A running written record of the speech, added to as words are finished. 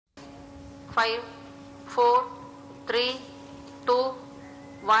5, 4, 3, 2,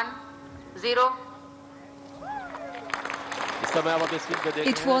 1, 0.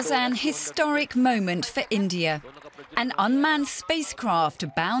 It was an historic moment for India. An unmanned spacecraft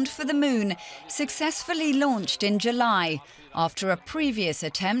bound for the moon successfully launched in July after a previous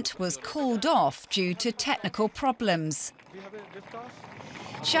attempt was called off due to technical problems.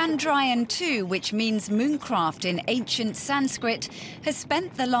 Chandrayaan 2, which means mooncraft in ancient Sanskrit, has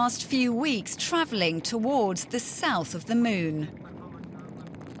spent the last few weeks travelling towards the south of the moon.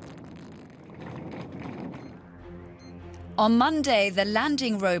 On Monday, the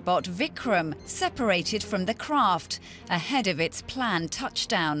landing robot Vikram separated from the craft ahead of its planned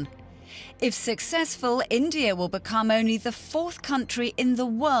touchdown. If successful, India will become only the 4th country in the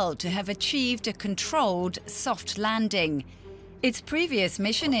world to have achieved a controlled soft landing. Its previous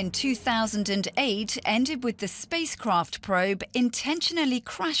mission in 2008 ended with the spacecraft probe intentionally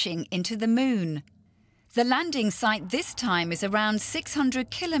crashing into the moon. The landing site this time is around 600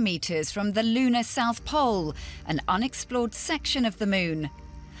 kilometres from the lunar South Pole, an unexplored section of the moon.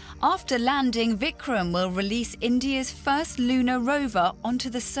 After landing, Vikram will release India's first lunar rover onto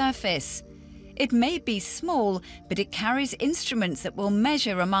the surface. It may be small, but it carries instruments that will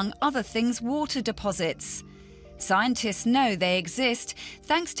measure, among other things, water deposits. Scientists know they exist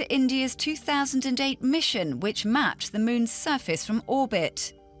thanks to India's 2008 mission, which mapped the moon's surface from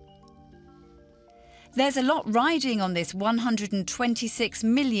orbit. There's a lot riding on this €126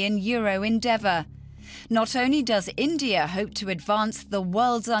 million endeavour. Not only does India hope to advance the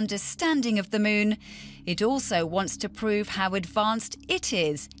world's understanding of the moon, it also wants to prove how advanced it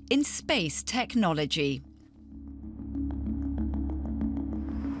is in space technology.